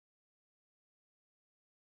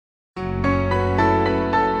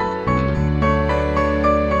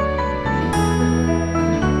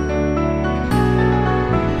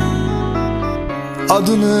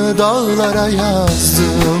Adını dağlara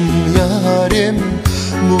yazdım yarim,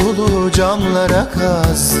 buğulu camlara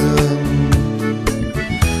kazdım.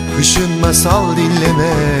 Kışın masal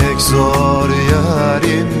dinlemek zor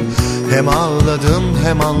yarim, hem ağladım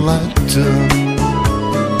hem anlattım.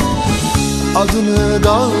 Adını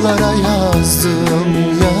dağlara yazdım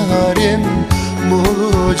yarim,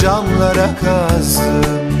 buğulu camlara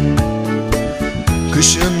kazdım.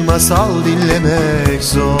 Kışın masal dinlemek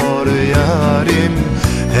zor yarim,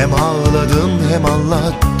 hem ağladım hem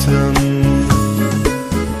anlattım.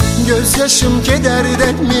 Gözyaşım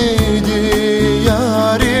kederden miydi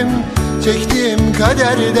yarim, çektiğim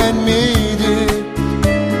kaderden miydi?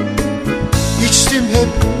 İçtim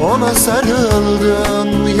hep ona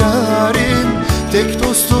sarıldım yarim, tek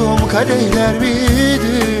dostum kadehler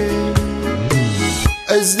miydi?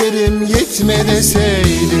 Özlerim yetme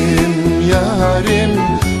deseydim yarim,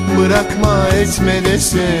 bırakma etme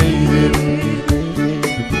deseydim.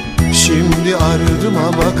 Şimdi ardıma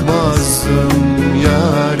bakmazdım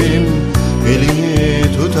yarim, elini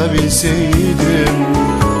tutabilseydim.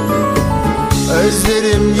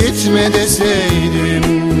 Özlerim yetme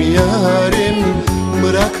deseydim yarim,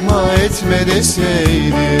 bırakma etme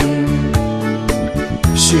deseydim.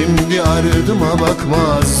 Şimdi ardıma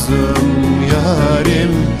bakmazdım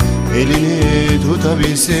yarim, elini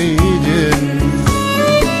tutabilseydim.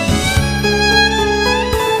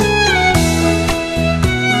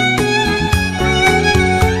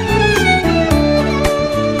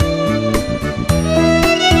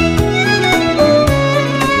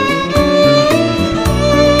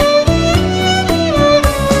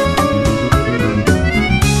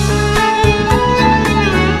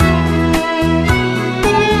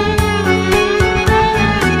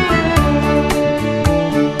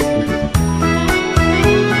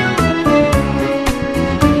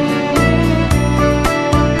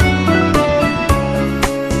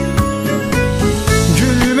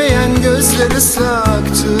 Gözler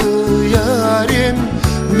ıslaktı yarim,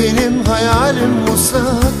 benim hayalim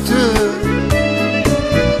uzaktı.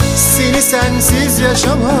 Seni sensiz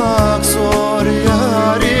yaşamak zor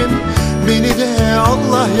yarim, beni de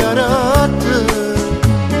Allah yarattı.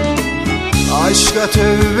 Aşka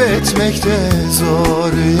tövbe etmek de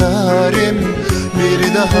zor yarim,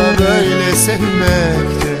 bir daha böyle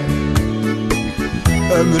sevmekte.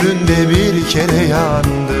 Ömründe bir kere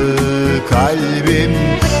yandı kalbim,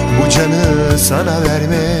 bu canı sana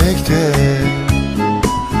vermekte.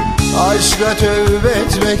 Aşka tövbe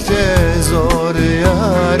etmek de zor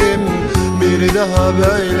yarim, bir daha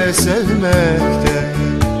böyle sevmekte.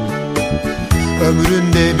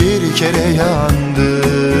 Ömründe bir kere yandı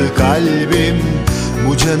kalbim,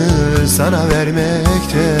 bu canı sana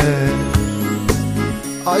vermekte.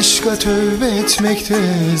 Aşka tövbe etmek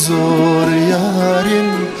de zor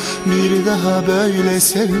yarim, bir daha böyle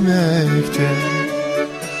sevmekte.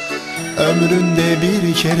 Ömründe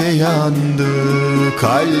bir kere yandı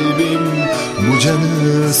kalbim, bu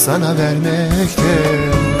canı sana vermekte.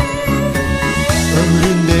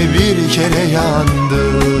 Ömründe bir kere yandı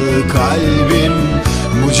kalbim,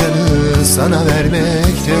 bu canı sana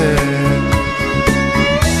vermekte.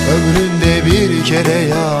 Ömründe bir kere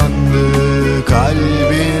yandı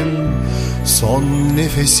kalbim, son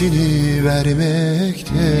nefesini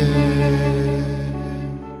vermekte.